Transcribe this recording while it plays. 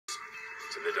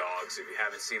to the dogs. If you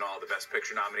haven't seen all the Best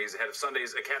Picture nominees ahead of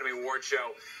Sunday's Academy Award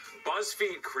show,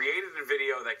 BuzzFeed created a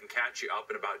video that can catch you up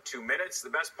in about 2 minutes.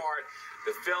 The best part,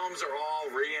 the films are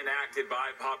all reenacted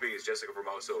by puppies. Jessica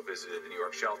Formoso visited the New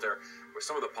York shelter where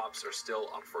some of the pups are still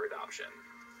up for adoption.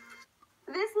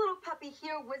 This little puppy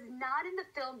here was not in the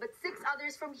film, but 6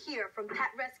 others from here, from Pet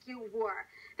Rescue, were.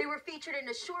 They were featured in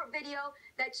a short video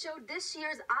that showed this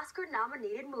year's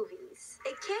Oscar-nominated movies.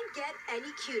 It can't get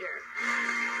any cuter.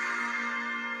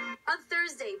 On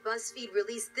Thursday, BuzzFeed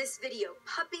released this video,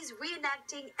 puppies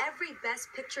reenacting every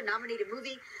Best Picture-nominated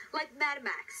movie like Mad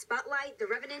Max, Spotlight, The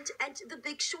Revenant, and The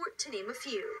Big Short, to name a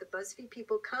few. The BuzzFeed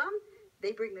people come,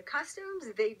 they bring the costumes,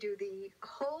 they do the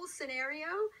whole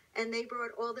scenario, and they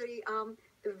brought all the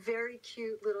very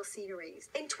cute little sceneries.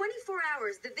 In 24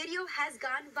 hours, the video has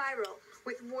gone viral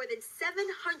with more than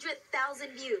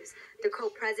 700,000 views. The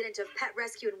co-president of Pet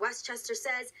Rescue in Westchester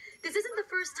says this isn't the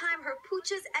first time her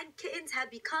pooches and kittens have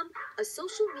become a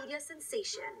social media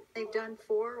sensation. They've done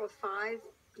 4 or 5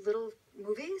 little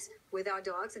movies with our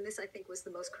dogs, and this, I think, was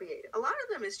the most creative. A lot of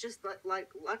them is just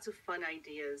like lots of fun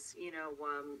ideas. You know,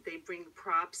 they bring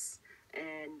props,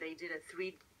 and they did a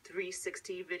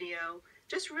 360 video.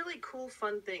 Just really cool,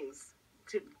 fun things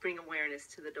to bring awareness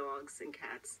to the dogs and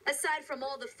cats. Aside from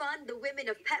all the fun, the women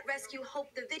of Pet Rescue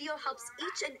hope the video helps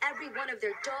each and every one of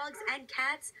their dogs and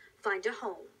cats find a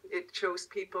home. It shows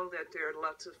people that there are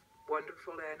lots of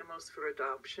wonderful animals for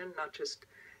adoption, not just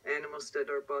animals that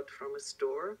are bought from a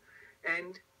store,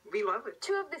 and we love it.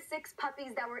 2 of the 6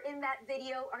 puppies that were in that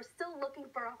video are still looking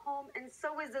for a home, and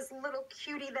so is this little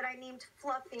cutie that I named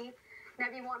Fluffy. Now,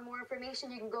 if you want more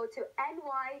information, you can go to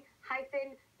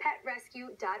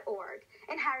ny-petrescue.org.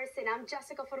 In Harrison, I'm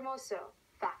Jessica Formoso,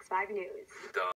 Fox 5 News.